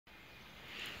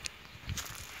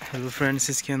Hello friends,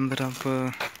 इसके अंदर आप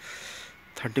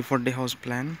 30-40 house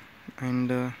plan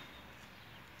and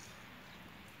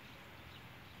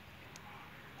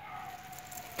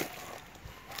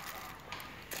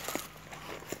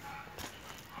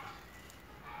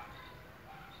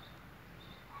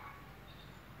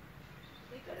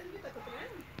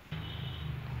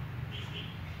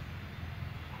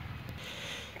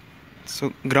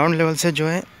so ground level से जो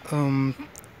है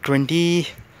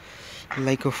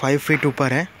 5 फीट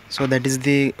ऊपर है. So that is the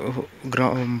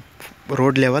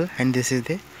road level and this is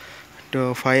the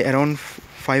around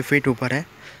 5 feet ऊपर है.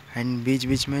 एंड बीच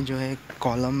बीच में जो है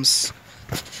columns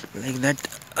like that.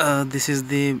 This is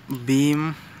the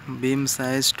beam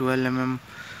size 12 mm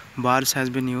bars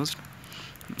has been used,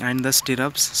 and the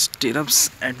stirrups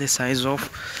at the size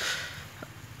of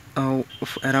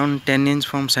around 10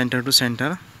 inch from center to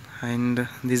center, and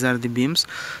these are the beams.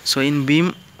 So in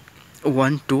beam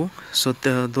 1 2, so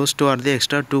those two are the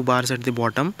extra 2 bars at the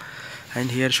bottom,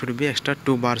 and here should be extra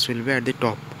 2 bars will be at the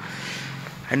top.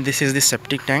 And this is the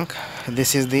septic tank.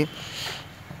 This is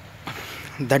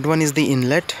that one is the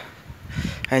inlet,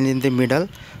 and in the middle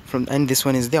and this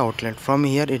one is the outlet. From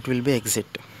here it will be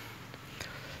exit.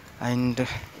 And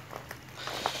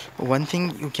one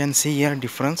thing you can see here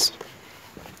difference.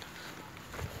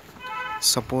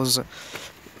 Suppose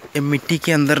ये मिट्टी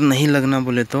के अंदर नहीं लगना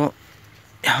बोले तो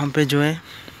यहाँ पे जो है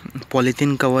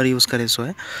पॉलीथीन कवर यूज़ करे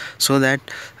so that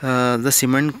the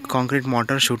cement concrete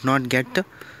mortar should not get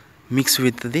mixed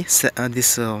with this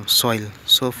soil.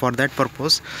 So for that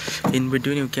purpose, in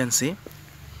between you can see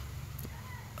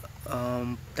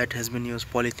that has been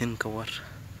used polythene cover.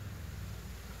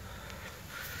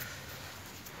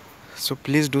 So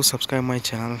please do subscribe my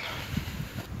channel.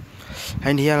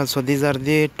 And here also these are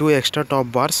the two extra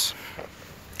top bars.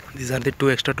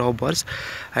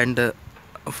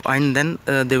 And then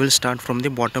they will start from the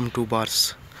bottom 2 bars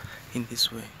in this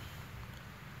way.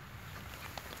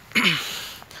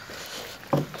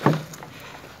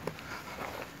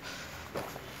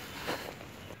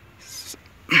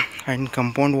 And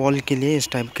compound wall के लिए इस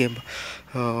type के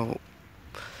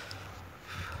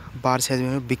bars has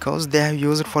been, because they have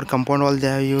used for compound wall,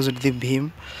 they have used the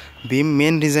beam.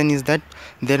 Main reason is that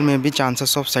there may be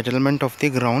chances of settlement of the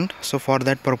ground, so for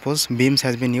that purpose beams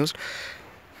has been used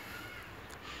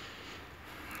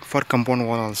for compound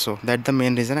wall also. That the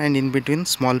main reason. And in between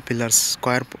small pillars,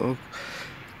 square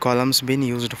columns been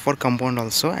used for compound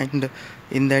also. And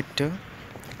in that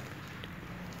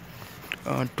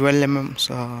 12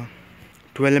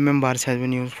 mm bars has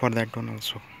been used for that one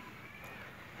also.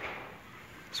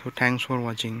 So thanks for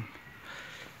watching.